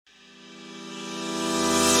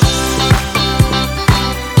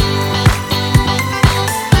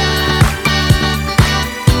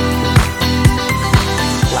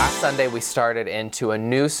Sunday, we started into a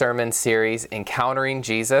new sermon series, Encountering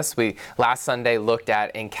Jesus. We last Sunday looked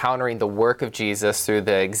at encountering the work of Jesus through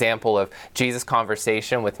the example of Jesus'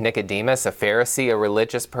 conversation with Nicodemus, a Pharisee, a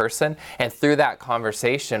religious person. And through that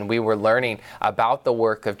conversation, we were learning about the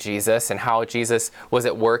work of Jesus and how Jesus was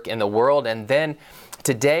at work in the world. And then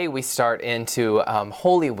today we start into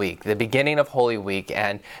Holy Week, the beginning of Holy Week,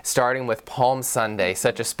 and starting with Palm Sunday,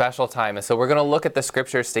 such a special time. And so we're going to look at the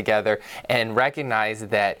scriptures together and recognize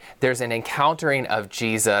that there's an encountering of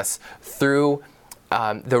Jesus through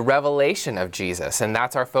the revelation of Jesus, and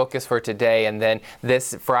that's our focus for today. And then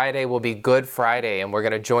this Friday will be Good Friday, and we're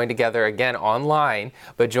going to join together again online,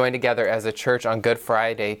 but join together as a church on Good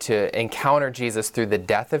Friday to encounter Jesus through the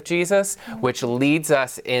death of Jesus, which leads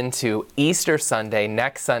us into Easter Sunday,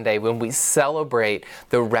 next Sunday, when we celebrate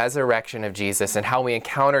the resurrection of Jesus and how we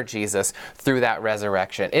encounter Jesus through that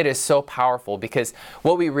resurrection. It is so powerful because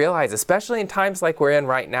what we realize, especially in times like we're in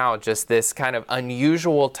right now, just this kind of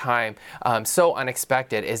unusual time, so unexpected,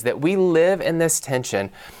 is that we live in this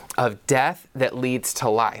tension of death that leads to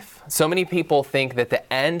life. So many people think that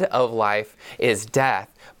the end of life is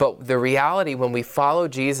death, but the reality when we follow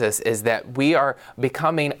Jesus is that we are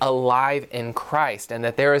becoming alive in Christ, and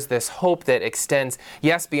that there is this hope that extends,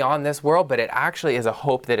 yes, beyond this world, but it actually is a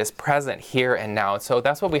hope that is present here and now. And so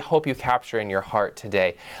that's what we hope you capture in your heart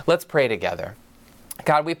today. Let's pray together.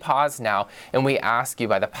 God, we pause now and we ask you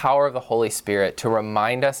by the power of the Holy Spirit to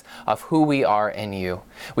remind us of who we are in you.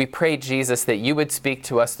 We pray, Jesus, that you would speak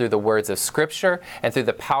to us through the words of Scripture and through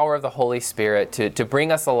the power of the Holy Spirit to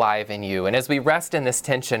bring us alive in you. And as we rest in this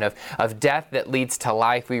tension of death that leads to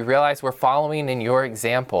life, we realize we're following in your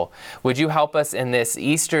example. Would you help us in this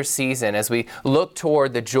Easter season as we look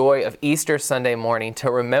toward the joy of Easter Sunday morning to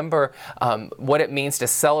remember what it means to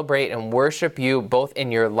celebrate and worship you both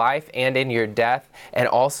in your life and in your death, and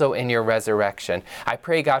also in your resurrection. I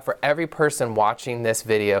pray, God, for every person watching this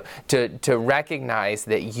video to recognize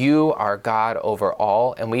that you are God over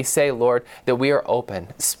all. And we say, Lord, that we are open.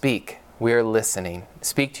 Speak. We are listening.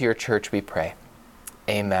 Speak to your church, we pray.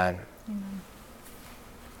 Amen.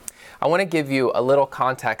 I want to give you a little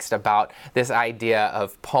context about this idea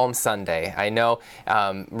of Palm Sunday. I know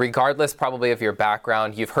regardless probably of your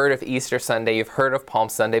background, you've heard of Easter Sunday, you've heard of Palm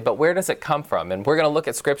Sunday, but where does it come from? And we're going to look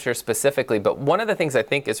at Scripture specifically, but one of the things I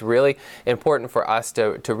think is really important for us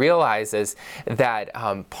to realize is that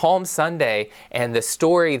Palm Sunday and the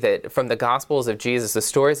story that from the Gospels of Jesus, the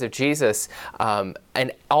stories of Jesus,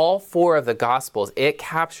 and all four of the Gospels, it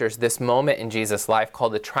captures this moment in Jesus' life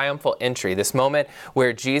called the triumphal entry, this moment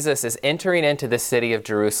where Jesus is entering into the city of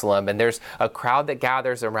Jerusalem, and there's a crowd that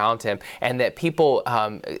gathers around him, and that people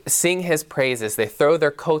sing his praises. They throw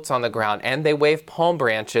their coats on the ground, and they wave palm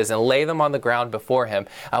branches and lay them on the ground before him,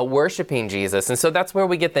 worshiping Jesus. And so that's where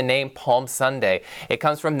we get the name Palm Sunday. It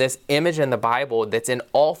comes from this image in the Bible that's in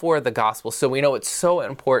all four of the Gospels, so we know it's so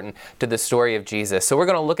important to the story of Jesus. So we're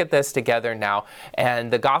going to look at this together now, and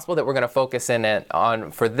the Gospel that we're going to focus in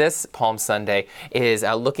on for this Palm Sunday is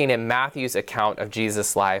looking at Matthew's account of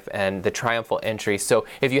Jesus' life and the triumphal entry. So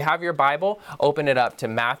if you have your Bible, open it up to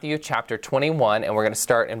Matthew chapter 21, and we're going to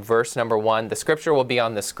start in verse number 1. The scripture will be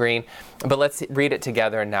on the screen, but let's read it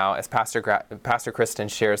together now as Pastor Kristen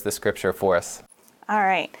shares the scripture for us. All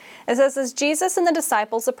right. It says, as Jesus and the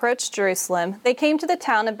disciples approached Jerusalem, they came to the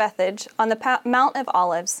town of Bethphage on the Mount of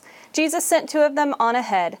Olives. Jesus sent two of them on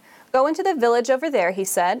ahead. Go into the village over there, he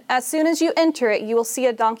said. As soon as you enter it, you will see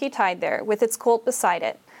a donkey tied there with its colt beside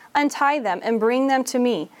it. Untie them and bring them to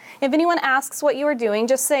me. If anyone asks what you are doing,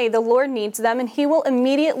 just say, the Lord needs them, and he will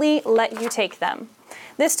immediately let you take them.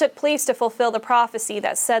 This took place to fulfill the prophecy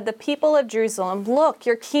that said, the people of Jerusalem, look,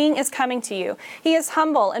 your king is coming to you. He is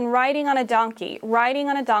humble and riding on a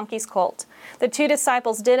donkey's colt. The two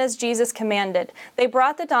disciples did as Jesus commanded. They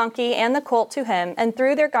brought the donkey and the colt to him and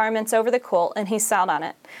threw their garments over the colt, and he sat on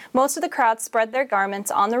it. Most of the crowd spread their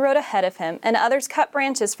garments on the road ahead of him, and others cut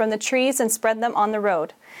branches from the trees and spread them on the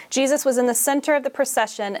road. Jesus was in the center of the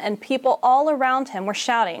procession, and people all around him were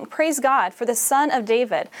shouting, praise God for the Son of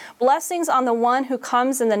David. Blessings on the one who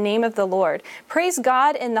comes in the name of the Lord. Praise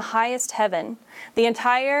God in the highest heaven. The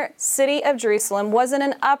entire city of Jerusalem was in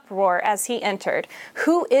an uproar as he entered.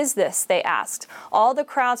 Who is this? They asked. All the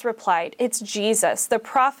crowds replied, it's Jesus, the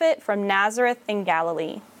prophet from Nazareth in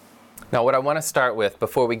Galilee. Now, what I want to start with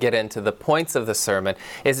before we get into the points of the sermon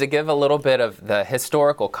is to give a little bit of the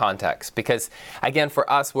historical context, because again,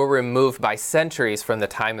 for us, we're removed by centuries from the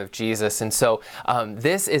time of Jesus. And so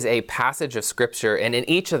this is a passage of scripture, and in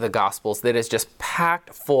each of the gospels that is just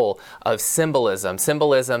packed full of symbolism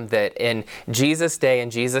that in Jesus' day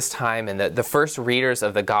and Jesus' time, and the first readers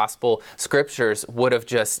of the gospel scriptures would have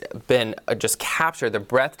just been captured, their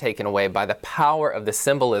breath taken away by the power of the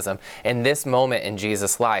symbolism in this moment in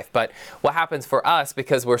Jesus' life. But what happens for us,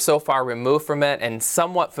 because we're so far removed from it and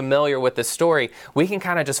somewhat familiar with the story, we can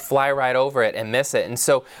kind of just fly right over it and miss it. And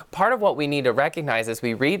so part of what we need to recognize as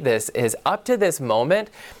we read this is, up to this moment,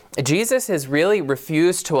 Jesus has really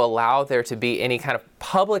refused to allow there to be any kind of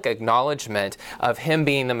public acknowledgement of him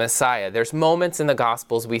being the Messiah. There's moments in the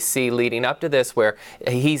Gospels we see leading up to this where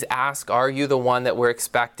he's asked, "Are you the one that we're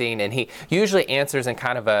expecting?" And he usually answers in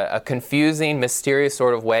kind of a confusing, mysterious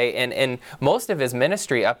sort of way. And most of his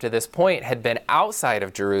ministry up to this point had been outside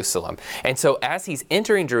of Jerusalem. And so as he's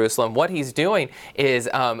entering Jerusalem, what he's doing is,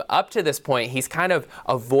 up to this point, he's kind of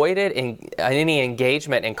avoided any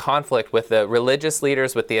engagement and conflict with the religious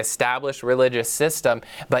leaders, with the established religious system.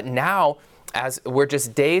 But now, as we're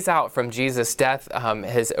just days out from Jesus' death,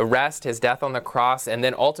 his arrest, his death on the cross, and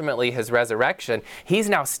then ultimately his resurrection, he's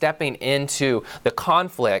now stepping into the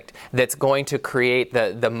conflict that's going to create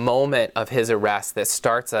the moment of his arrest that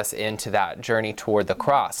starts us into that journey toward the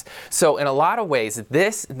cross. So in a lot of ways,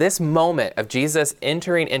 this moment of Jesus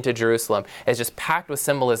entering into Jerusalem is just packed with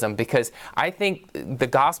symbolism, because I think the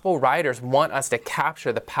gospel writers want us to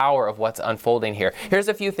capture the power of what's unfolding here. Here's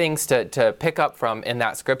a few things to pick up from in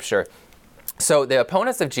that scripture. So the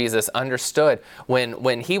opponents of Jesus understood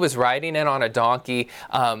when he was riding in on a donkey,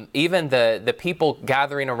 even the people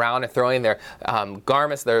gathering around and throwing their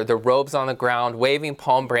garments, their robes on the ground, waving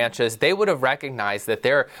palm branches, they would have recognized that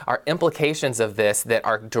there are implications of this that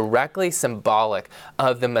are directly symbolic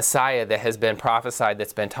of the Messiah that has been prophesied,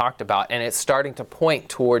 that's been talked about, and it's starting to point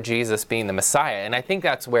toward Jesus being the Messiah. And I think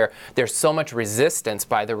that's where there's so much resistance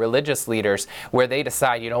by the religious leaders, where they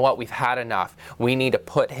decide, you know what, we've had enough. We need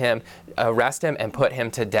to arrest him and put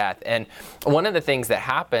him to death. And one of the things that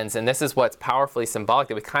happens, and this is what's powerfully symbolic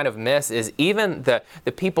that we kind of miss, is even the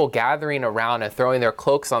people gathering around and throwing their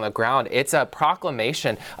cloaks on the ground, it's a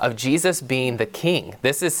proclamation of Jesus being the king.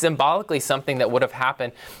 This is symbolically something that would have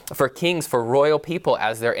happened for kings, for royal people,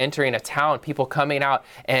 as they're entering a town, people coming out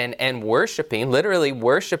and worshiping, literally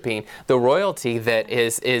worshiping the royalty that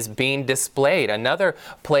is being displayed. Another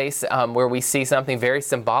place where we see something very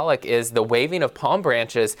symbolic is the waving of palm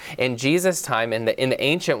branches. In Jesus' time, in the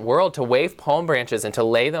ancient world, to wave palm branches and to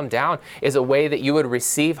lay them down is a way that you would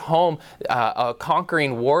receive home a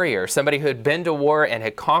conquering warrior, somebody who had been to war and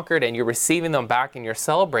had conquered, and you're receiving them back and you're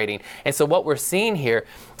celebrating. And so what we're seeing here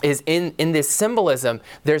is in this symbolism,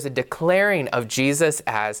 there's a declaring of Jesus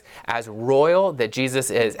as royal, that Jesus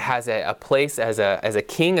has a place as a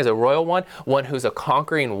king, as a royal one who's a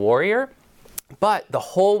conquering warrior. But the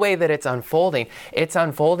whole way that it's unfolding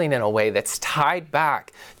in a way that's tied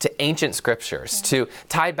back to ancient scriptures,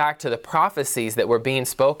 tied back to the prophecies that were being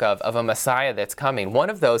spoke of a Messiah that's coming. One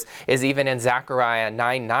of those is even in Zechariah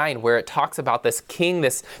 9:9, where it talks about this king,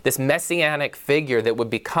 this messianic figure that would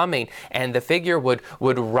be coming, and the figure would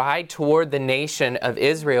ride toward the nation of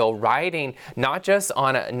Israel, riding not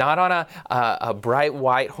on a bright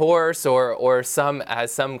white horse or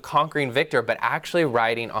some conquering victor, but actually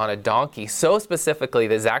riding on a donkey. So specifically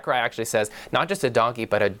that Zechariah actually says not just a donkey,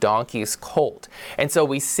 but a donkey's colt. And so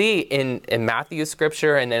we see in Matthew's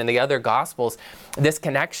scripture and then in the other gospels this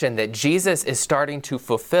connection that Jesus is starting to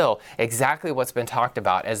fulfill exactly what's been talked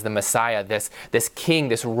about as the Messiah, this king,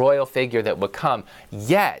 this royal figure that would come.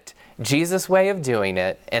 Yet Jesus' way of doing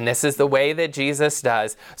it, and this is the way that Jesus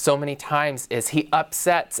does so many times, is he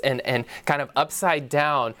upsets and kind of upside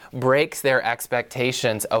down breaks their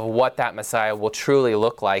expectations of what that Messiah will truly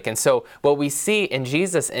look like. And so what we see in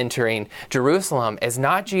Jesus entering Jerusalem is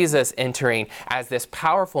not Jesus entering as this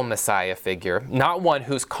powerful Messiah figure, not one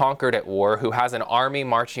who's conquered at war, who has an army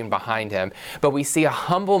marching behind him, but we see a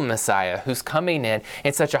humble Messiah who's coming in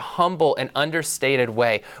such a humble and understated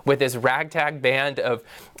way, with his ragtag band of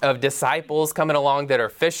disciples coming along that are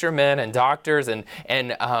fishermen and doctors and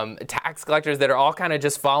tax collectors that are all kind of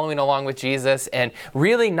just following along with Jesus, and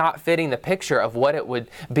really not fitting the picture of what it would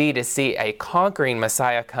be to see a conquering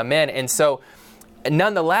Messiah come in. And so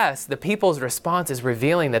nonetheless, the people's response is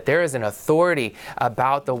revealing that there is an authority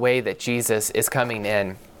about the way that Jesus is coming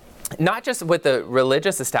in. not just with the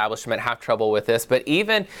religious establishment have trouble with this, but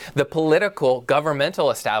even the political,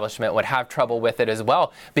 governmental establishment would have trouble with it as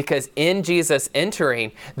well. Because in Jesus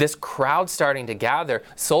entering, this crowd starting to gather,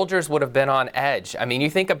 soldiers would have been on edge. I mean, you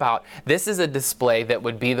think about, this is a display that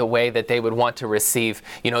would be the way that they would want to receive,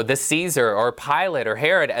 the Caesar or Pilate or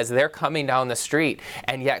Herod as they're coming down the street.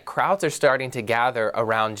 And yet crowds are starting to gather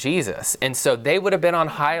around Jesus. And so they would have been on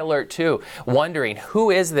high alert too, wondering,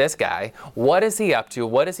 who is this guy? What is he up to?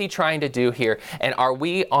 What is he trying to do here? And are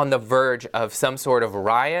we on the verge of some sort of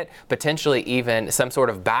riot, potentially even some sort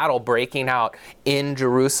of battle breaking out in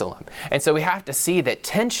Jerusalem? And so we have to see that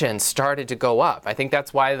tension started to go up. I think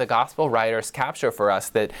that's why the gospel writers capture for us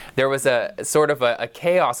that there was a sort of a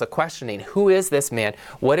chaos, a questioning. Who is this man?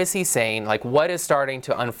 What is he saying? Like, what is starting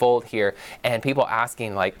to unfold here? And people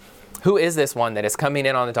asking, like, who is this one that is coming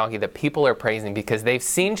in on the donkey that people are praising because they've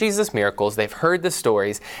seen Jesus' miracles, they've heard the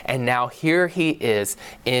stories, and now here he is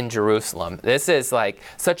in Jerusalem. This is like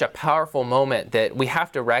such a powerful moment that we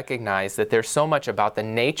have to recognize that there's so much about the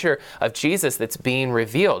nature of Jesus that's being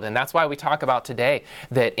revealed. And that's why we talk about today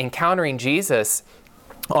that encountering Jesus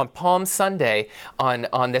on Palm Sunday,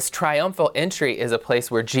 on this triumphal entry, is a place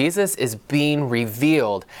where Jesus is being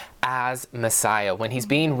revealed as Messiah, when he's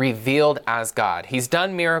being revealed as God. He's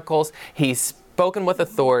done miracles, he's spoken with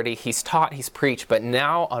authority, he's taught, he's preached, but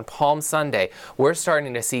now on Palm Sunday, we're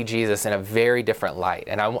starting to see Jesus in a very different light.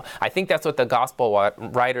 And I think that's what the gospel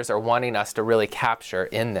writers are wanting us to really capture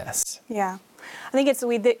in this. Yeah. I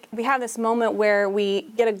think we have this moment where we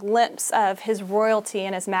get a glimpse of his royalty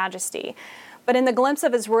and his majesty. But in the glimpse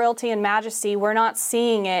of his royalty and majesty, we're not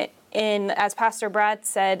seeing it in, as Pastor Brad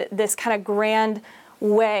said, this kind of grand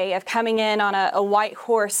way of coming in on a white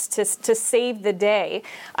horse to save the day.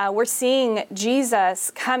 We're seeing Jesus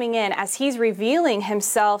coming in as he's revealing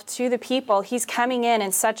himself to the people. He's coming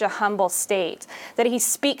in such a humble state that he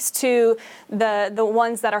speaks to the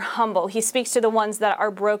ones that are humble. He speaks to the ones that are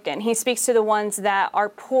broken. He speaks to the ones that are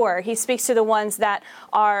poor. He speaks to the ones that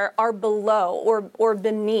are below or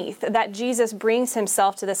beneath. That Jesus brings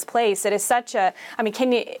himself to this place. It is such a, I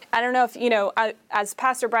don't know if, as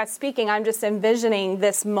Pastor Brad's speaking, I'm just envisioning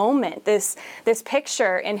this moment, this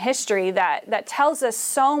picture in history that tells us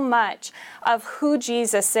so much of who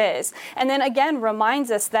Jesus is. And then again reminds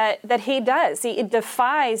us that he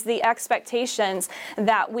defies the expectations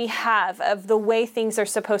that we have of the way things are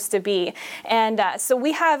supposed to be. And so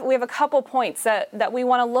we have a couple points that we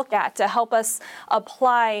want to look at to help us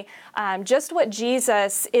apply just what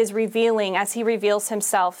Jesus is revealing as he reveals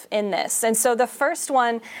himself in this. And so the first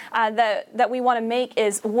one that we want to make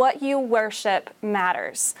is what you worship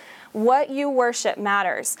matters. What you worship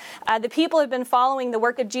matters. The people have been following the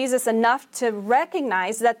work of Jesus enough to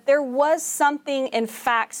recognize that there was something, in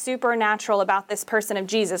fact, supernatural about this person of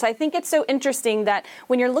Jesus. I think it's so interesting that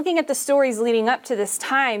when you're looking at the stories leading up to this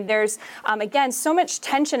time, there's, again, so much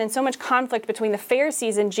tension and so much conflict between the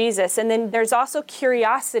Pharisees and Jesus. And then there's also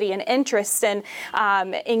curiosity and interest and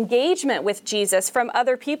engagement with Jesus from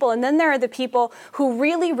other people. And then there are the people who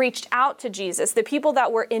really reached out to Jesus, the people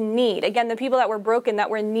that were in need. Again, the people that were broken, that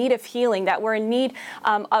were in need of healing, that were in need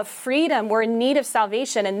of freedom, were in need of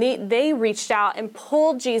salvation, and they reached out and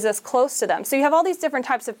pulled Jesus close to them. So you have all these different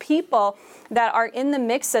types of people that are in the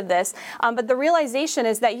mix of this, but the realization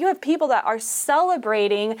is that you have people that are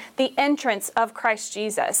celebrating the entrance of Christ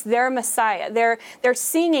Jesus, their Messiah. They're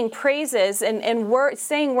singing praises and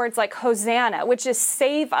saying words like Hosanna, which is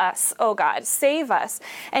save us, oh God, save us.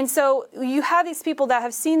 And so you have these people that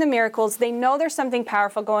have seen the miracles. They know there's something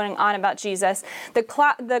powerful going on about Jesus.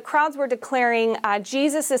 The crowds were declaring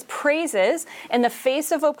Jesus' praises in the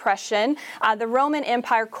face of oppression. The Roman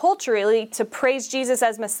Empire culturally, to praise Jesus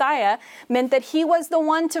as Messiah meant that he was the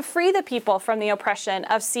one to free the people from the oppression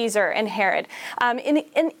of Caesar and Herod.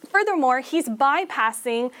 And furthermore, he's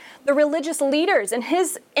bypassing the religious leaders, and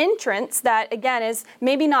his entrance, that again is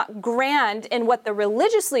maybe not grand in what the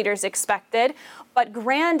religious leaders expected, but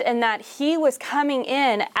grand in that he was coming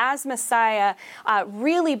in as Messiah,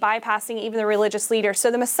 really bypassing even the religious leaders. So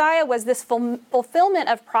the Messiah was this fulfillment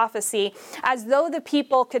of prophecy, as though the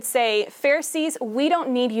people could say, Pharisees, we don't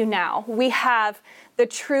need you now. We have the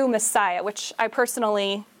true Messiah, which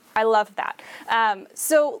I love that.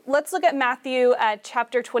 So let's look at Matthew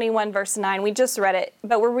chapter 21, verse 9. We just read it,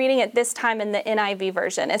 but we're reading it this time in the NIV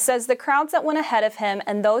version. It says, the crowds that went ahead of him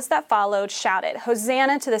and those that followed shouted,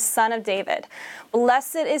 Hosanna to the Son of David.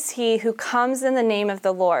 Blessed is he who comes in the name of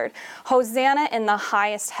the Lord. Hosanna in the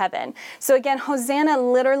highest heaven. So again, Hosanna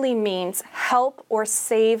literally means help or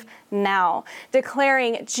save now,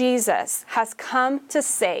 declaring Jesus has come to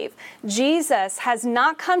save. Jesus has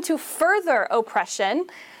not come to further oppression.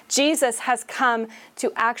 Jesus has come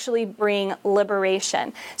to actually bring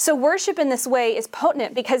liberation. So worship in this way is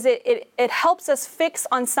potent because it helps us fix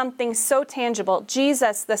on something so tangible,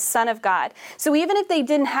 Jesus, the Son of God. So even if they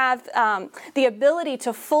didn't have the ability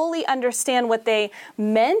to fully understand what they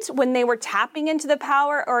meant when they were tapping into the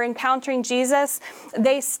power or encountering Jesus,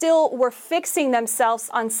 they still were fixing themselves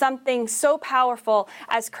on something so powerful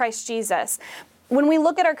as Christ Jesus. When we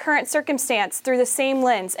look at our current circumstance through the same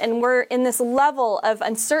lens, and we're in this level of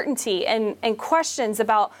uncertainty and questions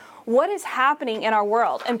about what is happening in our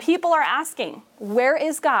world, and people are asking, where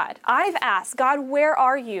is God? I've asked, God, where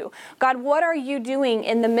are you? God, what are you doing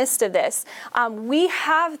in the midst of this? We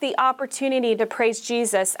have the opportunity to praise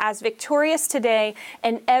Jesus as victorious today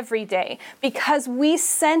and every day because we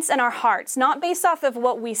sense in our hearts, not based off of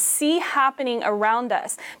what we see happening around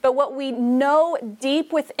us, but what we know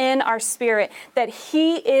deep within our spirit, that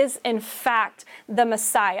He is in fact the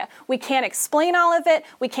Messiah. We can't explain all of it.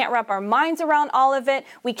 We can't wrap our minds around all of it.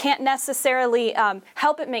 We can't necessarily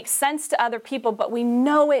help it make sense to other people, but we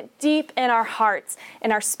know it deep in our hearts, in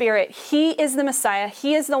our spirit. He is the Messiah.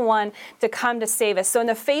 He is the one to come to save us. So in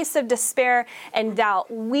the face of despair and doubt,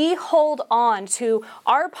 we hold on to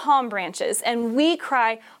our palm branches and we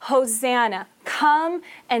cry, Hosanna, come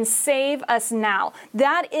and save us now.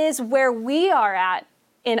 That is where we are at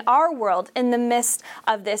in our world in the midst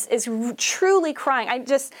of this, is truly crying.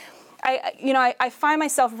 I find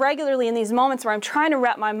myself regularly in these moments where I'm trying to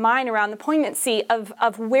wrap my mind around the poignancy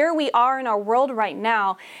of where we are in our world right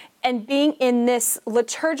now, and being in this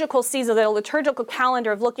liturgical season, the liturgical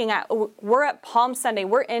calendar of looking at, we're at Palm Sunday,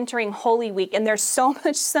 we're entering Holy Week, and there's so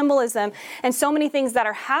much symbolism and so many things that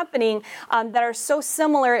are happening that are so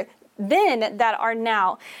similar then that are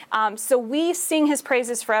now. So we sing His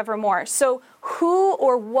praises forevermore. So who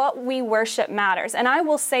or what we worship matters. And I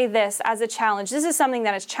will say this as a challenge. This is something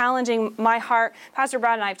that is challenging my heart. Pastor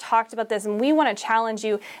Brad and I have talked about this, and we want to challenge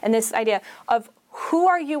you in this idea of who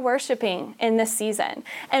are you worshiping in this season?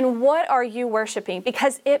 And what are you worshiping?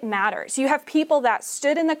 Because it matters. You have people that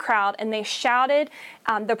stood in the crowd and they shouted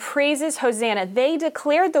the praises, Hosanna. They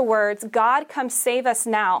declared the words, God, come save us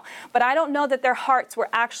now. But I don't know that their hearts were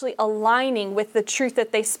actually aligning with the truth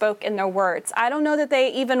that they spoke in their words. I don't know that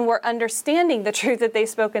they even were understanding the truth that they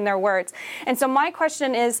spoke in their words. And so my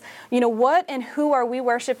question is, what and who are we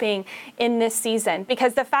worshiping in this season?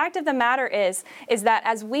 Because the fact of the matter is that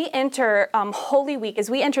as we enter Holy Week, as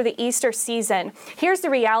we enter the Easter season, here's the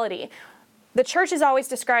reality. The church has always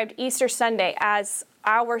described Easter Sunday as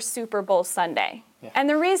our Super Bowl Sunday. Yeah. And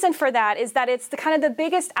the reason for that is that it's the kind of the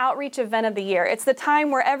biggest outreach event of the year. It's the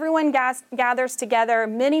time where everyone gathers together.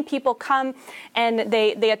 Many people come and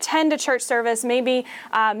they attend a church service. Maybe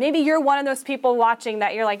you're one of those people watching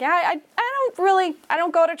that you're like, yeah, I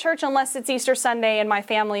don't go to church unless it's Easter Sunday and my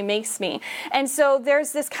family makes me. And so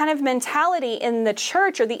there's this kind of mentality in the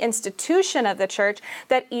church or the institution of the church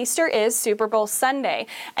that Easter is Super Bowl Sunday.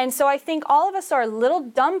 And so I think all of us are a little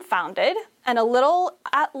dumbfounded and a little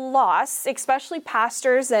at loss, especially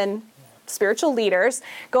pastors and spiritual leaders,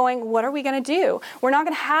 going, what are we going to do? We're not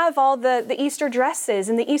going to have all the Easter dresses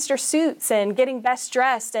and the Easter suits and getting best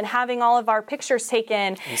dressed and having all of our pictures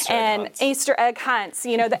taken and Easter egg hunts,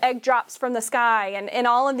 the egg drops from the sky and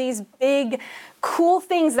all of these big, cool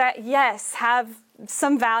things that, yes, have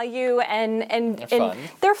some value and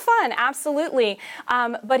they're fun, absolutely.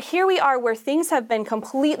 But here we are where things have been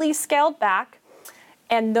completely scaled back.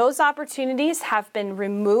 And those opportunities have been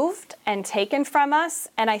removed and taken from us.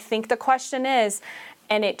 And I think the question is,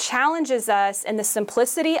 and it challenges us in the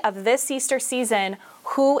simplicity of this Easter season,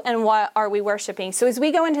 who and what are we worshiping? So as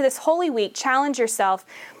we go into this Holy Week, challenge yourself.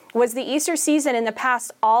 Was the Easter season in the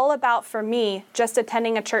past all about, for me, just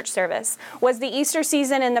attending a church service? Was the Easter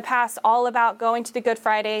season in the past all about going to the Good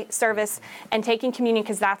Friday service and taking communion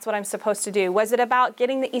because that's what I'm supposed to do? Was it about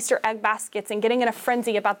getting the Easter egg baskets and getting in a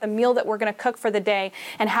frenzy about the meal that we're going to cook for the day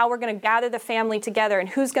and how we're going to gather the family together and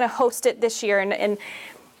who's going to host it this year? And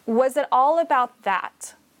was it all about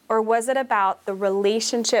that? Or was it about the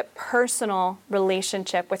personal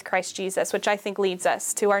relationship with Christ Jesus, which I think leads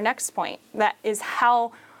us to our next point. That is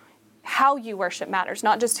how you worship matters.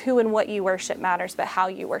 Not just who and what you worship matters, but how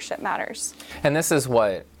you worship matters. And this is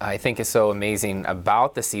what I think is so amazing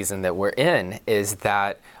about the season that we're in, is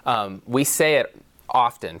that we say it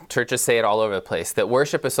often, churches say it all over the place, that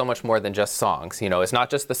worship is so much more than just songs. It's not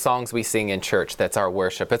just the songs we sing in church that's our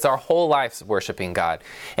worship. It's our whole lives worshiping God.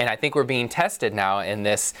 And I think we're being tested now in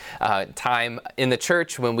this time in the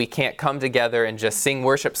church when we can't come together and just sing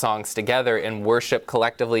worship songs together and worship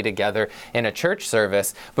collectively together in a church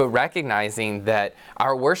service, but recognizing that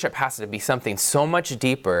our worship has to be something so much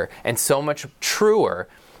deeper and so much truer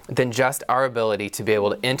than just our ability to be able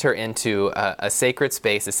to enter into a sacred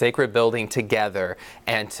space, a sacred building together,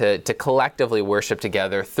 and to collectively worship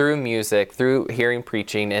together through music, through hearing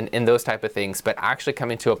preaching, and those type of things, but actually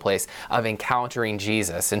coming to a place of encountering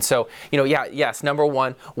Jesus. And so, yes, number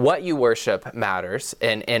one, what you worship matters,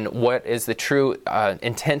 and what is the true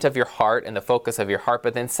intent of your heart and the focus of your heart.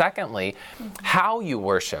 But then secondly, how you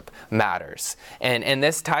worship matters. And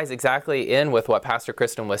this ties exactly in with what Pastor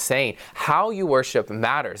Kristen was saying. How you worship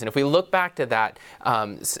matters. And if we look back to that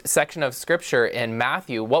section of Scripture in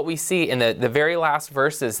Matthew, what we see in the very last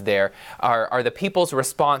verses there are the people's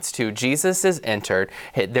response to Jesus is entered.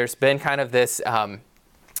 There's been kind of this a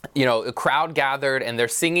crowd gathered and they're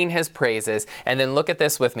singing his praises. And then look at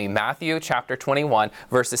this with me. Matthew chapter 21,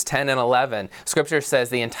 verses 10 and 11. Scripture says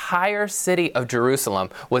the entire city of Jerusalem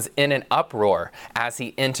was in an uproar as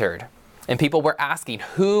he entered. And people were asking,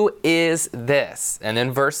 who is this? And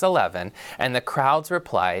then verse 11, and the crowds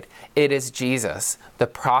replied, it is Jesus, the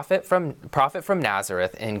prophet from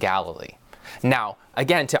Nazareth in Galilee. Now,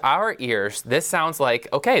 again, to our ears, this sounds like,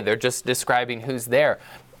 okay, they're just describing who's there.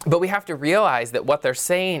 But we have to realize that what they're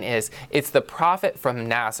saying is, it's the prophet from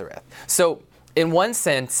Nazareth. So, in one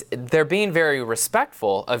sense, they're being very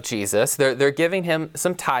respectful of Jesus. They're giving him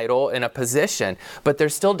some title and a position, but they're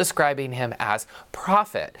still describing him as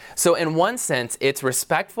prophet. So in one sense, it's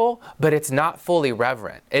respectful, but it's not fully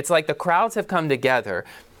reverent. It's like the crowds have come together.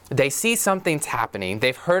 They see something's happening.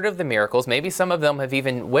 They've heard of the miracles. Maybe some of them have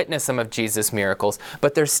even witnessed some of Jesus' miracles,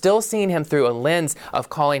 but they're still seeing him through a lens of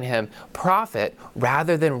calling him prophet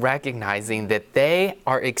rather than recognizing that they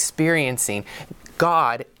are experiencing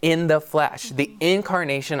God in the flesh, the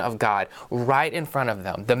incarnation of God right in front of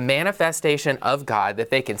them, the manifestation of God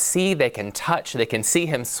that they can see, they can touch, they can see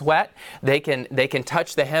him sweat, they can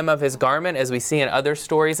touch the hem of his garment, as we see in other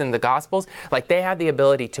stories in the Gospels. Like, they have the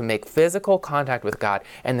ability to make physical contact with God,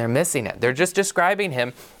 and they're missing it. They're just describing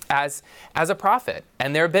him as a prophet.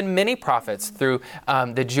 And there have been many prophets through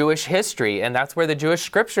the Jewish history, and that's where the Jewish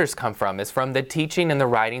scriptures come from, is from the teaching and the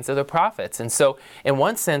writings of the prophets. And so in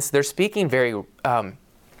one sense, they're speaking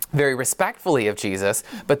very respectfully of Jesus,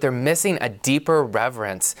 but they're missing a deeper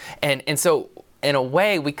reverence. And so in a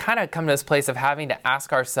way, we kind of come to this place of having to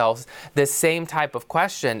ask ourselves the same type of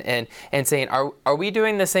question and saying, are we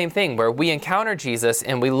doing the same thing where we encounter Jesus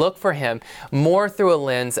and we look for him more through a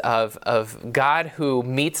lens of God who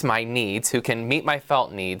meets my needs, who can meet my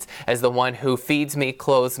felt needs, as the one who feeds me,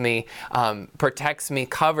 clothes me, protects me,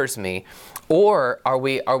 covers me? Or are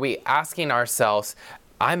we asking ourselves,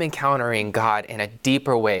 I'm encountering God in a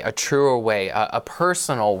deeper way, a truer way, a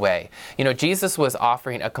personal way. Jesus was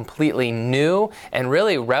offering a completely new and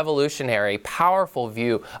really revolutionary, powerful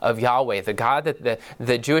view of Yahweh, the God that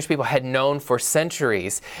the Jewish people had known for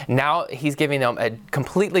centuries. Now he's giving them a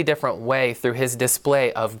completely different way through his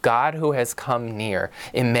display of God who has come near,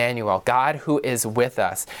 Emmanuel, God who is with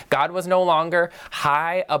us. God was no longer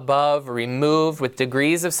high above, removed with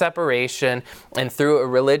degrees of separation and through a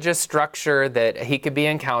religious structure that he could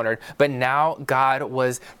be encountered, but now God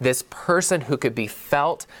was this person who could be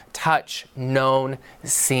felt, touched, known,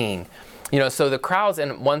 seen. So the crowds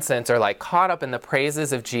in one sense are like caught up in the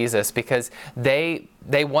praises of Jesus because they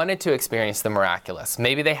wanted to experience the miraculous.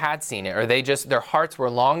 Maybe they had seen it, or their hearts were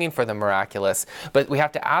longing for the miraculous. But we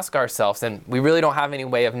have to ask ourselves, and we really don't have any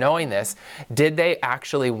way of knowing this, did they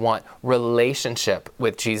actually want relationship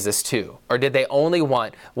with Jesus too? Or did they only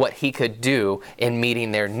want what he could do in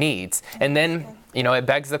meeting their needs? And then, it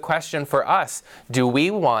begs the question for us, do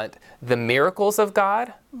we want the miracles of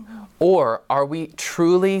God? Or are we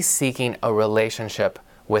truly seeking a relationship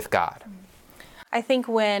with God? I think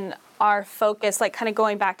when our focus, like kind of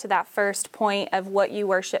going back to that first point of what you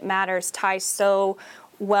worship matters, ties so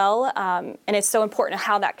well, and it's so important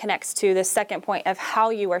how that connects to the second point of how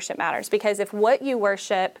you worship matters. Because if what you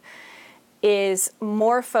worship is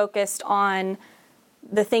more focused on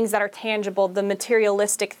the things that are tangible, the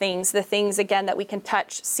materialistic things, the things, again, that we can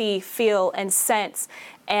touch, see, feel, and sense.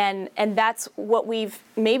 And that's what we've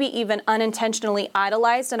maybe even unintentionally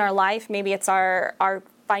idolized in our life. Maybe it's our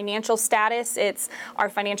financial status, it's our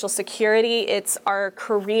financial security, it's our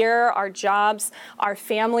career, our jobs, our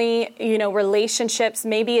family, relationships.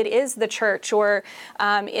 Maybe it is the church, or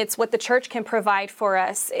it's what the church can provide for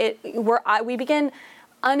us. We begin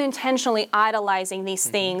unintentionally idolizing these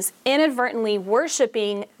things, inadvertently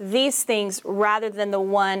worshiping these things rather than the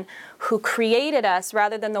one who created us,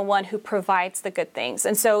 rather than the one who provides the good things.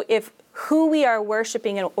 And so if who we are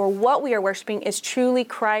worshiping or what we are worshiping is truly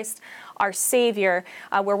Christ, our Savior,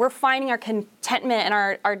 where we're finding our contentment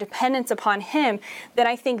and our dependence upon Him, then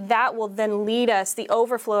I think that will then lead us, the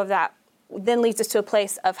overflow of that then leads us to a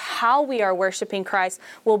place of how we are worshiping Christ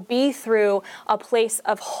will be through a place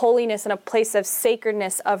of holiness and a place of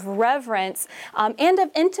sacredness, of reverence, and of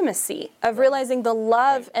intimacy, of realizing the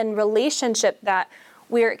love and relationship that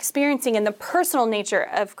we are experiencing in the personal nature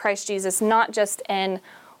of Christ Jesus, not just in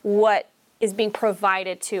what is being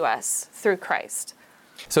provided to us through Christ.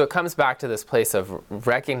 So it comes back to this place of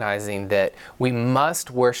recognizing that we must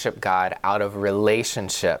worship God out of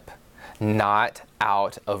relationship, not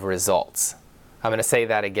out of results. I'm going to say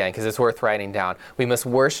that again because it's worth writing down. We must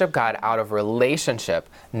worship God out of relationship,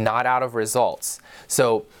 not out of results.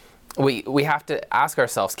 So we have to ask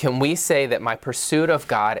ourselves, can we say that my pursuit of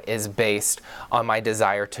God is based on my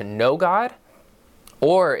desire to know God?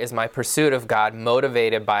 Or is my pursuit of God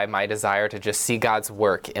motivated by my desire to just see God's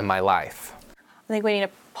work in my life? I think we need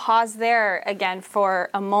to pause there again for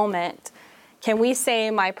a moment. Can we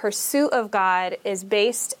say my pursuit of God is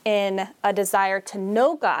based in a desire to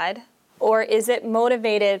know God, or is it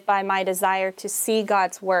motivated by my desire to see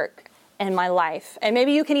God's work in my life? And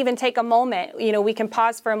maybe you can even take a moment, we can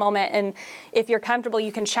pause for a moment, and if you're comfortable,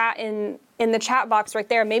 you can chat in the chat box right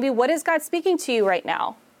there. Maybe what is God speaking to you right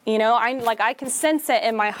now? I can sense it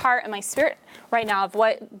in my heart and my spirit right now of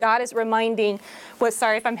what God is reminding.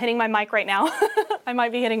 Sorry if I'm hitting my mic right now. I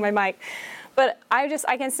might be hitting my mic. But I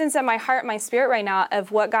can sense in my heart and my spirit right now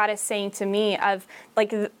of what God is saying to me of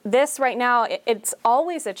this right now. It's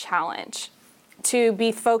always a challenge to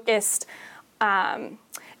be focused and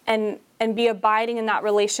be abiding in that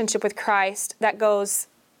relationship with Christ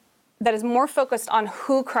that is more focused on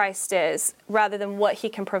who Christ is rather than what He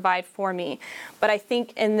can provide for me. But I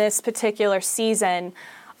think in this particular season,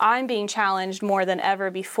 I'm being challenged more than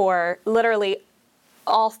ever before, literally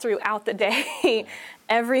all throughout the day,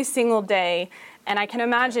 every single day. And I can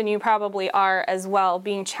imagine you probably are as well,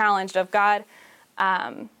 being challenged of God.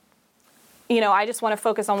 I just want to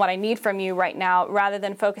focus on what I need from you right now rather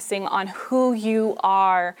than focusing on who you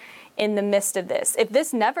are in the midst of this. If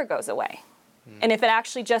this never goes away, and if it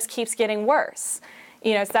actually just keeps getting worse,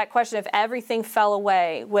 it's that question: if everything fell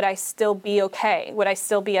away, would I still be okay? Would I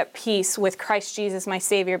still be at peace with Christ Jesus, my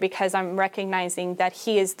Savior, because I'm recognizing that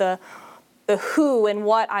He is the who and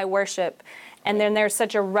what I worship. And then there's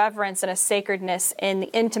such a reverence and a sacredness in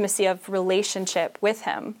the intimacy of relationship with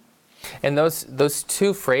Him. And those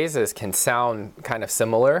two phrases can sound kind of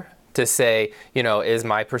similar. To say, is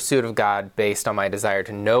my pursuit of God based on my desire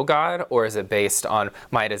to know God, or is it based on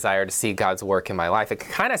my desire to see God's work in my life? It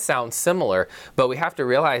kind of sounds similar, but we have to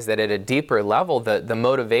realize that at a deeper level, the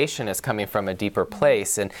motivation is coming from a deeper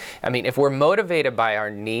place. And I mean, if we're motivated by our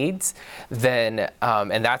needs, then,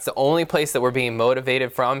 and that's the only place that we're being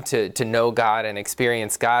motivated from to know God and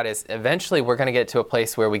experience God, is eventually we're going to get to a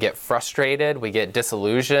place where we get frustrated, we get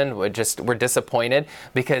disillusioned, we're disappointed,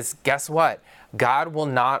 because guess what? God will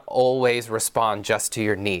not always respond just to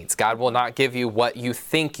your needs. God will not give you what you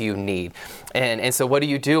think you need. And so what do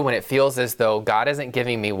you do when it feels as though God isn't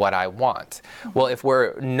giving me what I want? Well, if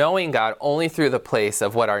we're knowing God only through the place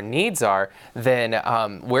of what our needs are, then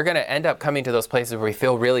we're going to end up coming to those places where we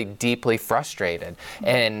feel really deeply frustrated.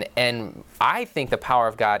 And I think the power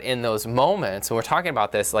of God in those moments, when we're talking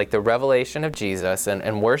about this, like the revelation of Jesus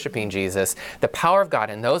and worshiping Jesus, the power of God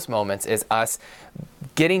in those moments is us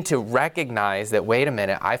getting to recognize that, wait a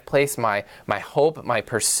minute, I've placed my hope, my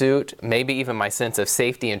pursuit, maybe even my sense of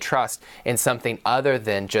safety and trust in something other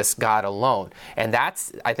than just God alone. And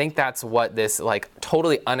I think that's what this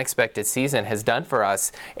totally unexpected season has done for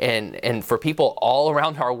us and for people all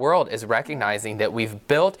around our world, is recognizing that we've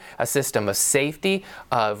built a system of safety,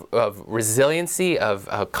 of resiliency,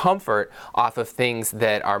 of comfort off of things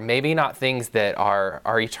that are maybe not things that are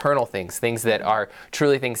eternal things that are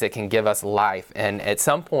truly things that can give us life. And at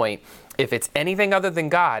some point, if it's anything other than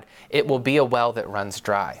God, it will be a well that runs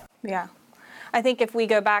dry. Yeah. I think if we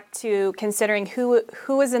go back to considering who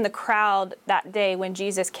was in the crowd that day when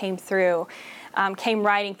Jesus came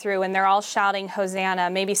riding through, and they're all shouting, Hosanna.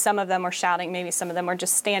 Maybe some of them were shouting, maybe some of them were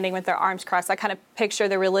just standing with their arms crossed. I kind of picture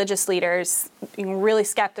the religious leaders being really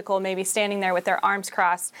skeptical, maybe standing there with their arms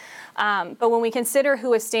crossed. But when we consider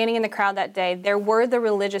who was standing in the crowd that day, there were the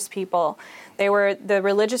religious people. They were the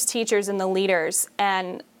religious teachers and the leaders,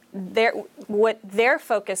 and what their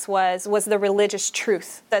focus was the religious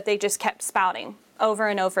truth that they just kept spouting over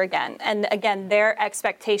and over again. And again, their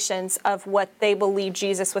expectations of what they believed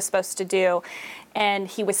Jesus was supposed to do. And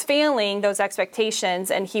he was failing those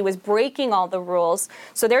expectations, and he was breaking all the rules.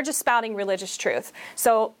 So they're just spouting religious truth.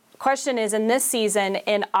 So question is, in this season,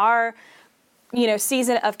 in our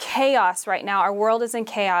season of chaos right now, our world is in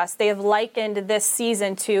chaos. They have likened this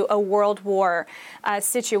season to a world war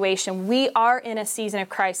situation. We are in a season of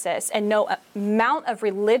crisis, and no amount of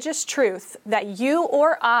religious truth that you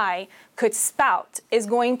or I could spout is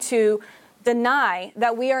going to deny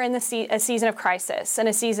that we are in a season of crisis and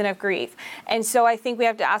a season of grief. And so I think we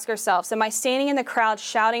have to ask ourselves, am I standing in the crowd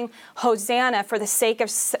shouting Hosanna for the sake of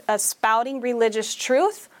spouting religious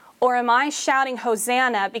truth? Or am I shouting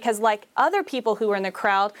Hosanna because, like other people who were in the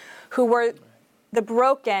crowd, who were the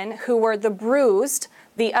broken, who were the bruised,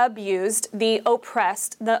 the abused, the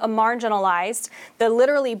oppressed, the marginalized, the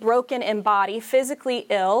literally broken in body, physically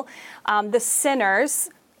ill, the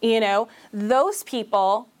sinners, those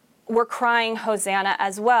people were crying Hosanna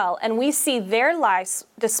as well. And we see their lives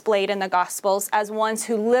displayed in the Gospels as ones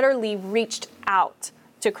who literally reached out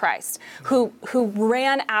to Christ, who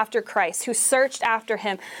ran after Christ, who searched after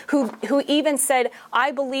him, who even said,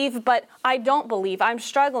 I believe, but I don't believe, I'm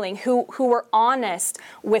struggling, who were honest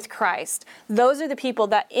with Christ. Those are the people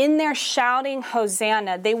that in their shouting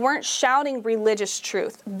Hosanna, they weren't shouting religious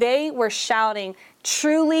truth. They were shouting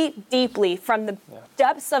truly, deeply from the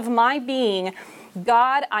depths of my being,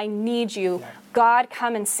 God, I need you. God,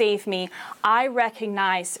 come and save me. I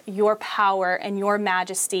recognize your power and your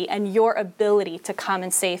majesty and your ability to come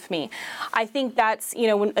and save me. I think that's,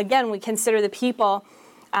 when we consider the people,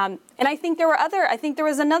 and I think there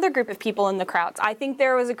was another group of people in the crowds. I think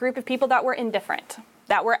there was a group of people that were indifferent,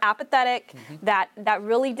 that were apathetic, that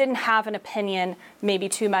really didn't have an opinion maybe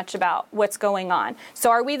too much about what's going on. So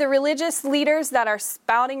are we the religious leaders that are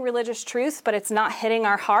spouting religious truth, but it's not hitting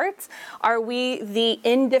our hearts? Are we the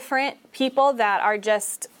indifferent people that are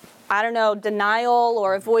just, denial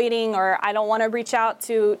or avoiding, or I don't want to reach out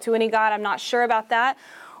to any God, I'm not sure about that?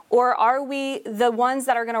 Or are we the ones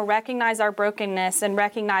that are going to recognize our brokenness and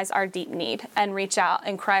recognize our deep need and reach out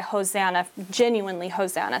and cry, Hosanna, genuinely,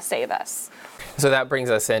 Hosanna, save us? So that brings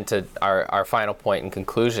us into our final point and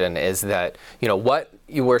conclusion is that, what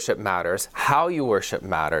you worship matters, how you worship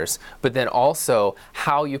matters, but then also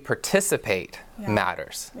how you participate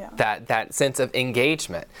matters. Yeah. That sense of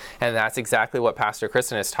engagement. And that's exactly what Pastor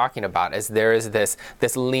Kristen is talking about, is there is this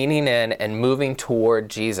leaning in and moving toward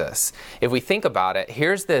Jesus. If we think about it,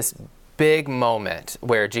 here's this big moment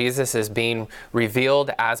where Jesus is being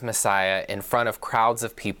revealed as Messiah in front of crowds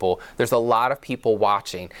of people. There's a lot of people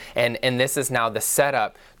watching. And this is now the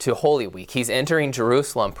setup to Holy Week. He's entering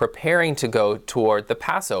Jerusalem, preparing to go toward the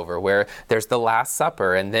Passover, where there's the Last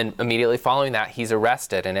Supper. And then immediately following that, he's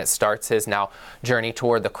arrested, and it starts his now journey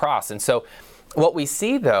toward the cross. And so what we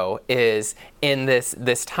see, though, is in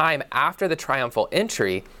this time after the triumphal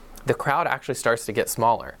entry, the crowd actually starts to get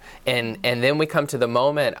smaller. And then we come to the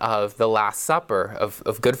moment of the Last Supper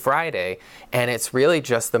of Good Friday, and it's really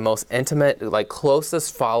just the most intimate,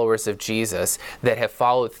 closest followers of Jesus that have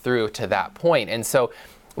followed through to that point. And so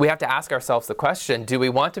we have to ask ourselves the question, do we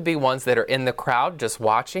want to be ones that are in the crowd just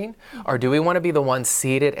watching, or do we want to be the ones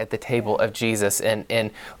seated at the table of Jesus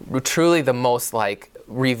and truly the most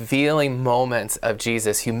revealing moments of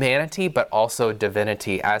Jesus' humanity, but also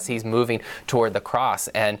divinity as he's moving toward the cross.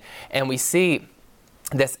 And we see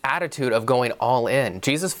this attitude of going all in.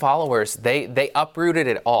 Jesus' followers, they uprooted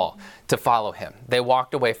it all to follow him. They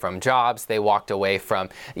walked away from jobs, they walked away from,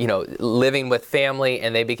 living with family,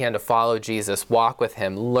 and they began to follow Jesus, walk with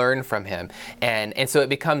him, learn from him. And so it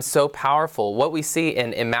becomes so powerful. What we see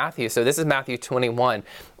in Matthew, so this is Matthew 21,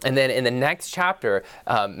 and then in the next chapter,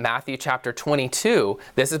 Matthew chapter 22,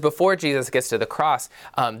 this is before Jesus gets to the cross,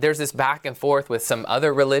 there's this back and forth with some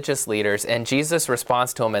other religious leaders, and Jesus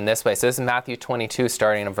responds to them in this way. So this is Matthew 22,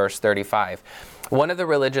 starting in verse 35. One of the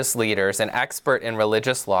religious leaders, an expert in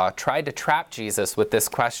religious law, tried to trap Jesus with this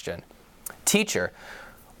question. Teacher,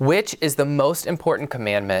 which is the most important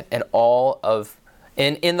commandment in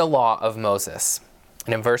the law of Moses?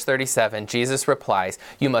 And in verse 37, Jesus replies,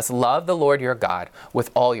 you must love the Lord your God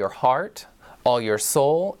with all your heart, all your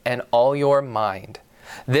soul, and all your mind.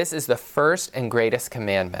 This is the first and greatest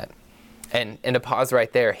commandment. And to pause right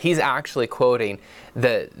there, he's actually quoting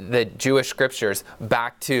the Jewish scriptures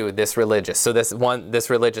back to this religious. So this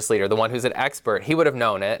religious leader, the one who's an expert, he would have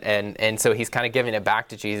known it. And so he's kind of giving it back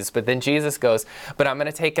to Jesus. But then Jesus goes, but I'm going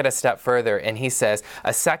to take it a step further. And he says,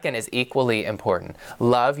 a second is equally important.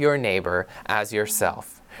 Love your neighbor as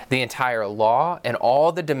yourself. The entire law and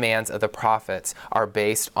all the demands of the prophets are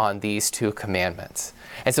based on these two commandments.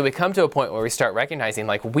 And so we come to a point where we start recognizing,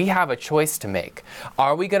 like, we have a choice to make.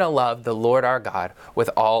 Are we going to love the Lord our God with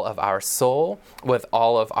all of our soul, with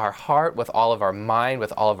all of our heart, with all of our mind,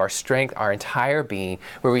 with all of our strength, our entire being,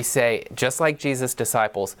 where we say, just like Jesus'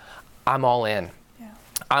 disciples, I'm all in.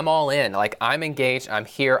 I'm all in. Like, I'm engaged. I'm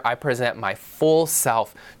here. I present my full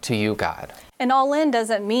self to you, God. And all in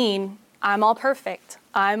doesn't mean I'm all perfect.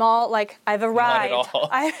 I'm all like, I've arrived. Not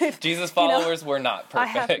at all. Jesus followers were not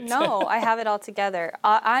perfect. I have it all together.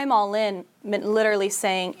 I'm all in, literally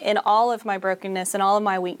saying, in all of my brokenness and all of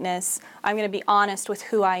my weakness, I'm going to be honest with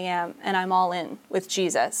who I am, and I'm all in with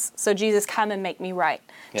Jesus. So Jesus, come and make me right.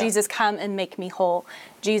 Yeah. Jesus, come and make me whole.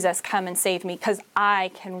 Jesus, come and save me, because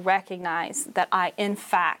I can recognize that I, in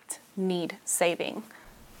fact, need saving.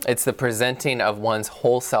 It's the presenting of one's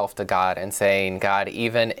whole self to God and saying, God,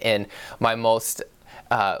 even in my most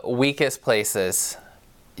weakest places,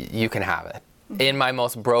 you can have it. In my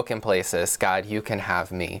most broken places, God, you can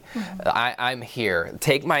have me. I'm here.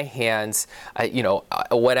 Take my hands,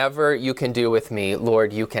 whatever you can do with me,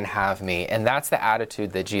 Lord, you can have me. And that's the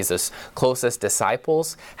attitude that Jesus' closest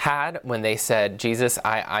disciples had when they said, Jesus,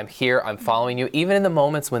 I'm here, I'm following you. Even in the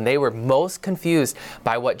moments when they were most confused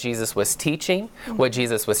by what Jesus was teaching, what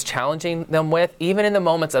Jesus was challenging them with, even in the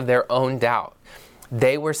moments of their own doubt,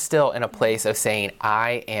 they were still in a place of saying,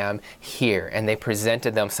 I am here. And they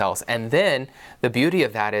presented themselves. And then the beauty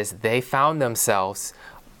of that is they found themselves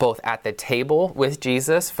both at the table with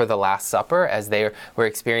Jesus for the Last Supper, as they were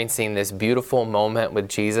experiencing this beautiful moment with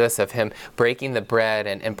Jesus of him breaking the bread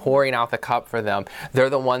and pouring out the cup for them. They're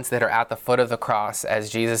the ones that are at the foot of the cross as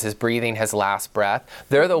Jesus is breathing his last breath.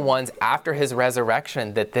 They're the ones after his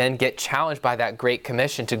resurrection that then get challenged by that great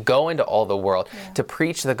commission to go into all the world, to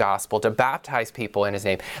preach the gospel, to baptize people in his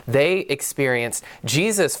name. They experienced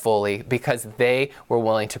Jesus fully because they were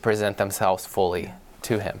willing to present themselves fully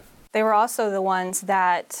to him. They were also the ones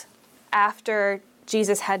that, after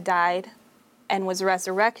Jesus had died and was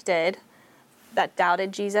resurrected, that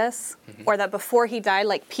doubted Jesus, or that before he died,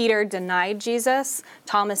 like Peter denied Jesus,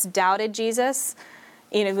 Thomas doubted Jesus.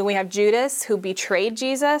 Then we have Judas, who betrayed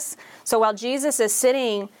Jesus. So while Jesus is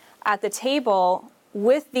sitting at the table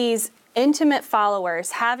with these intimate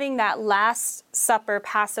followers, having that Last Supper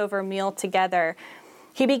Passover meal together,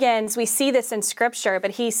 he begins, we see this in Scripture,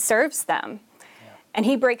 but he serves them. And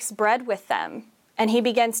he breaks bread with them, and he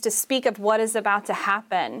begins to speak of what is about to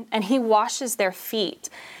happen, and he washes their feet,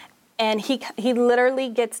 and he literally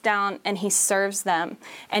gets down and he serves them,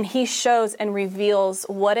 and he shows and reveals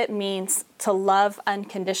what it means to love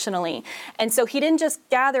unconditionally. And so he didn't just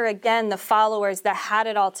gather again the followers that had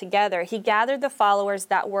it all together. He gathered the followers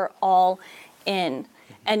that were all in.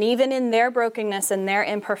 And even in their brokenness and their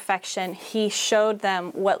imperfection, he showed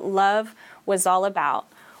them what love was all about,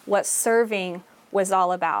 what serving was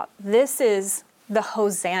all about. This is the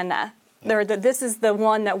Hosanna. This is the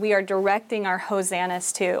one that we are directing our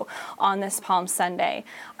Hosannas to on this Palm Sunday.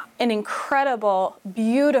 An incredible,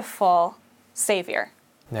 beautiful Savior.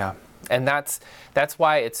 Yeah. And that's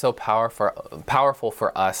why it's so powerful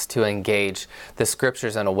for us to engage the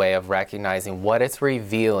Scriptures in a way of recognizing what it's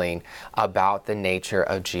revealing about the nature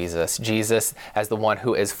of Jesus. Jesus as the one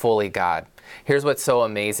who is fully God. Here's what's so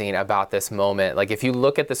amazing about this moment. Like, if you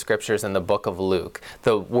look at the Scriptures in the book of Luke,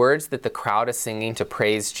 the words that the crowd is singing to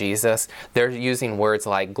praise Jesus, they're using words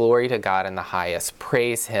like glory to God in the highest,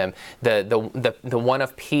 praise him, the one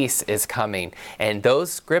of peace is coming. And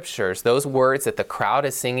those Scriptures, those words that the crowd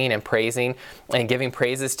is singing and praising and giving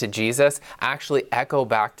praises to Jesus, actually echo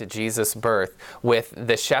back to Jesus' birth, with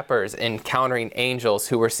the shepherds encountering angels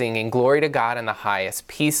who were singing glory to God in the highest,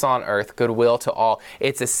 peace on earth, goodwill to all.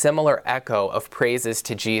 It's a similar echo of praises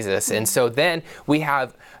to Jesus. And so then we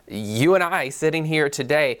have you and I sitting here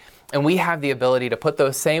today, and we have the ability to put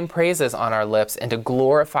those same praises on our lips and to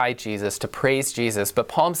glorify Jesus, to praise Jesus. But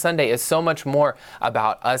Palm Sunday is so much more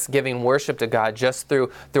about us giving worship to God just through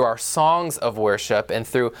our songs of worship and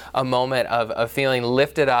through a moment of feeling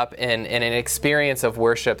lifted up in an experience of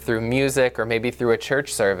worship through music or maybe through a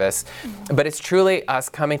church service. But it's truly us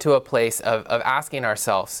coming to a place of asking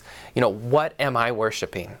ourselves, what am I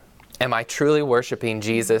worshiping? Am I truly worshiping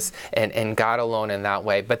Jesus and God alone in that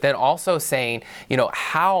way? But then also saying,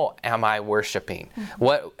 how am I worshiping?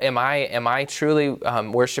 What am I truly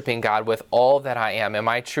worshiping God with all that I am? Am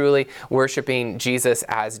I truly worshiping Jesus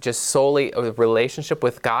as just solely a relationship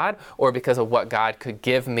with God, or because of what God could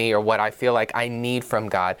give me or what I feel like I need from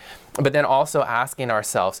God? But then also asking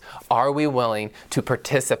ourselves, are we willing to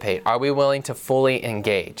participate? Are we willing to fully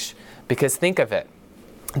engage? Because think of it.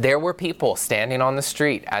 There were people standing on the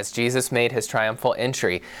street as Jesus made his triumphal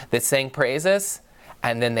entry that sang praises,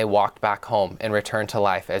 and then they walked back home and returned to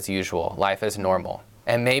life as usual, life as normal.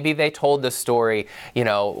 And maybe they told the story,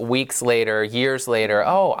 weeks later, years later.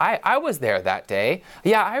 Oh, I was there that day.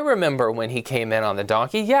 Yeah, I remember when he came in on the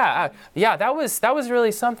donkey. Yeah, that was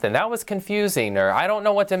really something. That was confusing, or I don't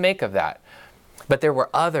know what to make of that. But there were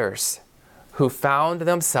others who found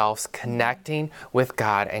themselves connecting with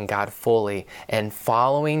God and God fully and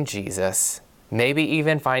following Jesus, maybe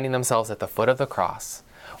even finding themselves at the foot of the cross,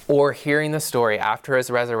 or hearing the story after his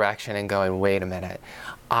resurrection and going, wait a minute,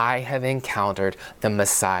 I have encountered the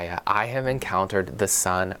Messiah. I have encountered the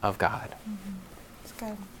Son of God. Mm-hmm. It's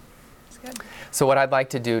good. It's good. So what I'd like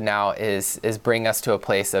to do now is bring us to a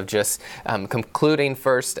place of just concluding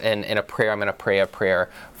first in a prayer. I'm going to pray a prayer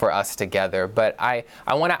for us together. But I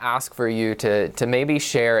want to ask for you to maybe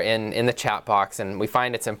share in the chat box. And we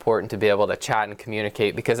find it's important to be able to chat and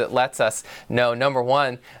communicate because it lets us know, number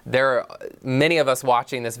one, there are many of us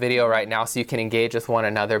watching this video right now, so you can engage with one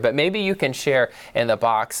another. But maybe you can share in the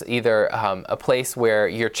box either a place where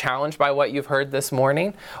you're challenged by what you've heard this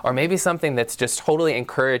morning, or maybe something that's just totally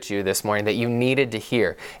encouraged you this morning that you needed to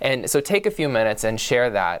hear. And so take a few minutes and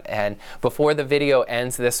share that. And before the video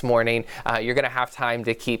ends this morning, you're going to have time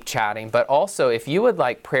to keep chatting. But also, if you would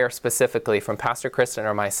like prayer specifically from Pastor Kristen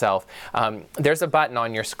or myself, there's a button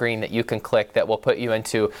on your screen that you can click that will put you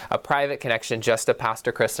into a private connection just to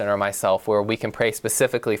Pastor Kristen or myself, where we can pray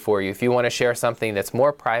specifically for you. If you want to share something that's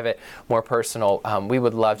more private, more personal, we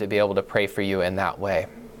would love to be able to pray for you in that way.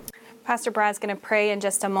 Pastor Brad's going to pray in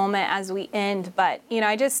just a moment as we end, but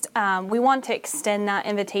we want to extend that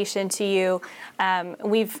invitation to you.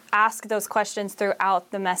 We've asked those questions throughout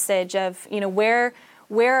the message of, where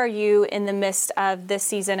are you in the midst of this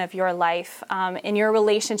season of your life? In your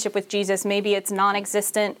relationship with Jesus, maybe it's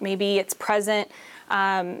non-existent, maybe it's present.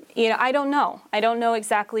 I don't know. I don't know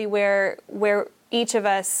exactly where each of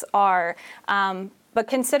us are. But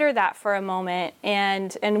consider that for a moment,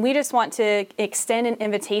 and we just want to extend an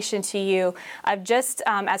invitation to you of just,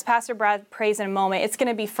 as Pastor Brad prays in a moment, it's going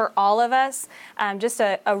to be for all of us, just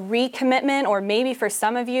a recommitment, or maybe for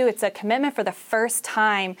some of you, it's a commitment for the first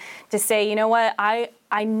time to say, you know what, I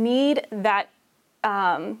need that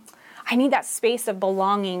space of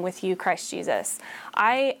belonging with you, Christ Jesus.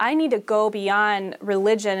 I need to go beyond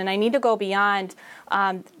religion, and I need to go beyond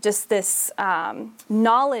just this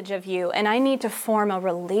knowledge of you, and I need to form a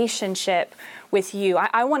relationship with you.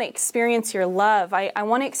 I want to experience your love. I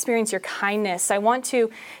want to experience your kindness. I want to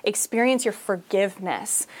experience your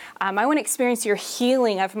forgiveness. I want to experience your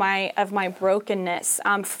healing of my brokenness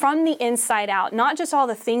from the inside out. Not just all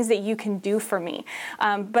the things that you can do for me,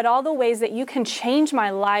 but all the ways that you can change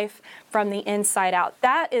my life from the inside out.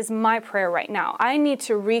 That is my prayer right now. I need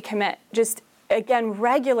to recommit just again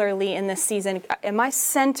regularly in this season. Am I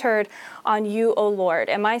centered on you, O Lord?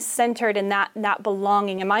 Am I centered in that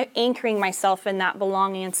belonging? Am I anchoring myself in that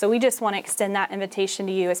belonging? And so we just want to extend that invitation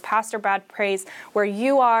to you as Pastor Brad prays where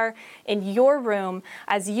you are in your room,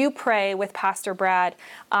 as you pray with Pastor Brad.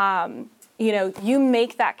 You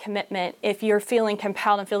make that commitment if you're feeling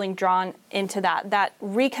compelled and feeling drawn into that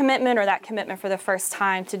recommitment or that commitment for the first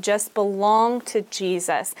time to just belong to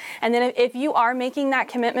Jesus. And then if you are making that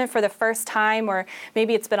commitment for the first time, or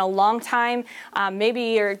maybe it's been a long time, maybe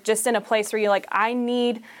you're just in a place where you're like, I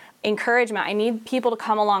need encouragement. I need people to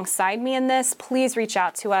come alongside me in this. Please reach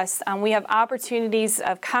out to us. We have opportunities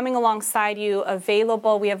of coming alongside you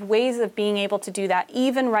available. We have ways of being able to do that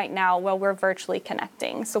even right now while we're virtually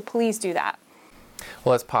connecting. So please do that.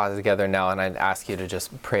 Well, let's pause together now, and I'd ask you to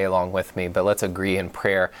just pray along with me, but let's agree in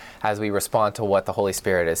prayer as we respond to what the Holy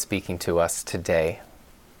Spirit is speaking to us today.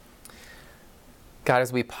 God,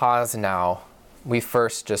 as we pause now, we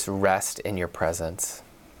first just rest in your presence.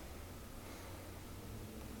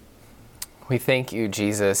 We thank you,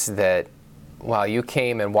 Jesus, that while you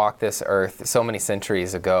came and walked this earth so many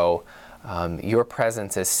centuries ago, your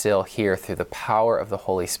presence is still here through the power of the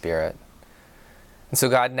Holy Spirit. And so,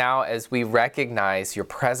 God, now as we recognize your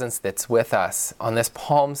presence that's with us on this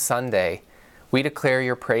Palm Sunday, we declare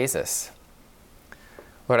your praises.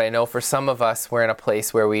 Lord, I know for some of us, we're in a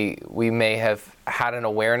place where we may have had an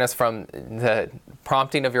awareness from the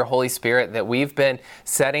prompting of your Holy Spirit that we've been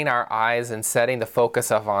setting our eyes and setting the focus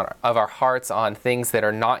of our hearts on things that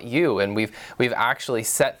are not you, and we've actually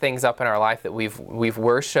set things up in our life that we've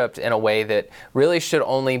worshipped in a way that really should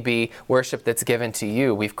only be worship that's given to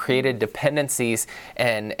you. We've created dependencies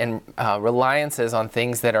and reliances on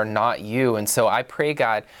things that are not you, and so I pray,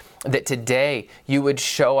 God, that today you would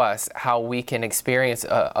show us how we can experience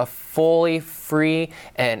a fully free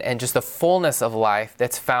and just the fullness of life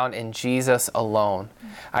that's found in Jesus alone.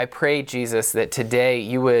 I pray, Jesus, that today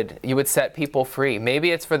you would set people free.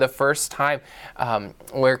 Maybe it's for the first time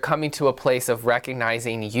we're coming to a place of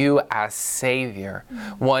recognizing you as Savior,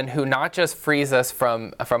 one who not just frees us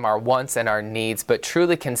from our wants and our needs, but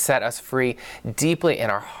truly can set us free deeply in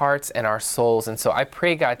our hearts and our souls. And so I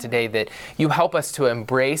pray, God, today that you help us to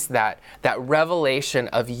embrace that revelation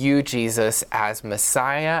of you, Jesus, as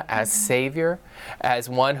Messiah, as Savior, as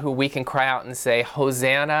one who we can cry out and say,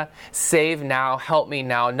 Hosanna, save now, help me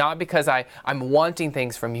now, not because I'm wanting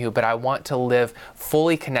things from you, but I want to live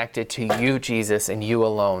fully connected to you, Jesus, and you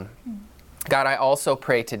alone. God, I also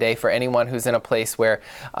pray today for anyone who's in a place where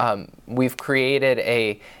we've created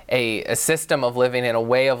a system of living and a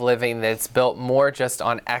way of living that's built more just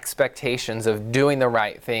on expectations of doing the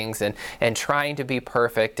right things and trying to be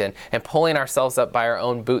perfect and pulling ourselves up by our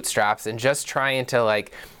own bootstraps and just trying to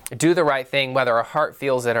do the right thing, whether our heart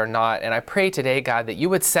feels it or not. And I pray today, God, that you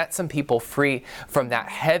would set some people free from that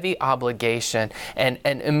heavy obligation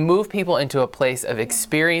and move people into a place of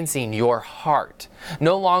experiencing your heart.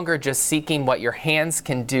 No longer just seeking what your hands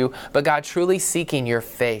can do, but God, truly seeking your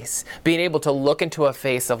face, being able to look into a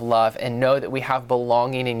face of love and know that we have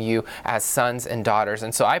belonging in you as sons and daughters.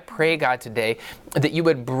 And so I pray, God, today that you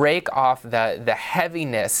would break off the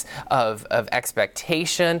heaviness of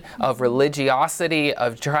expectation, of religiosity,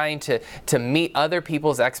 of trying to meet other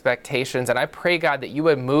people's expectations. And I pray, God, that you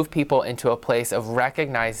would move people into a place of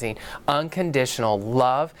recognizing unconditional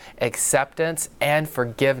love, acceptance, and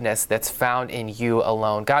forgiveness that's found in you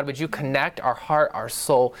alone. God, would you connect our heart, our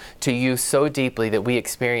soul to you so deeply that we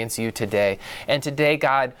experience you today. And today,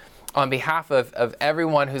 God, on behalf of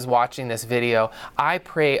everyone who's watching this video, I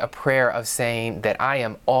pray a prayer of saying that I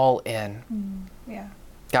am all in. Yeah.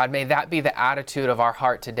 God, may that be the attitude of our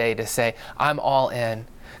heart today, to say, I'm all in.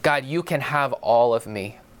 God, you can have all of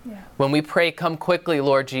me. Yeah. When we pray, come quickly,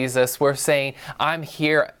 Lord Jesus, we're saying, I'm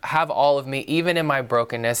here, have all of me, even in my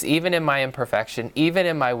brokenness, even in my imperfection, even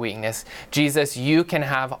in my weakness. Jesus, you can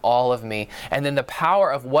have all of me. And then the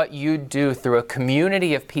power of what you do through a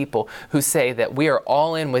community of people who say that we are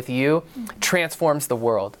all in with you transforms the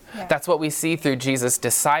world. Yeah. That's what we see through Jesus'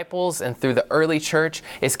 disciples and through the early church,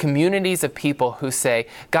 is communities of people who say,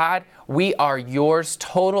 God, we are yours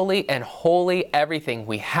totally and wholly. Everything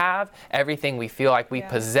we have, everything we feel like we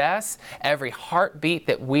possess, every heartbeat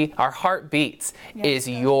that our heart beats is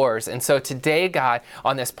yours. And so today, God,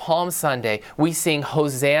 on this Palm Sunday, we sing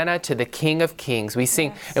Hosanna to the King of Kings. We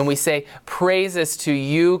sing and we say praises to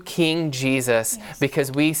you, King Jesus,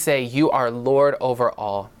 because we say you are Lord over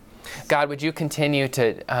all. God, would you continue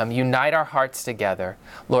to unite our hearts together?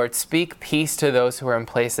 Lord, speak peace to those who are in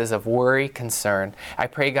places of worry, concern. I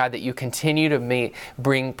pray, God, that you continue to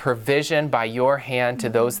bring provision by your hand to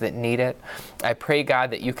those that need it. I pray,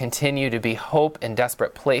 God, that you continue to be hope in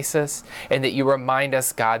desperate places, and that you remind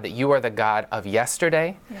us, God, that you are the God of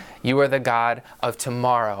yesterday, you are the God of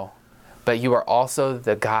tomorrow, but you are also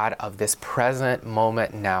the God of this present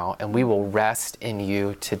moment now, and we will rest in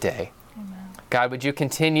you today. God, would you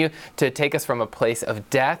continue to take us from a place of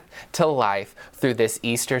death to life through this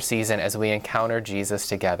Easter season as we encounter Jesus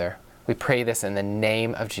together. We pray this in the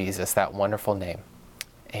name of Jesus, that wonderful name.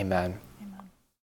 Amen.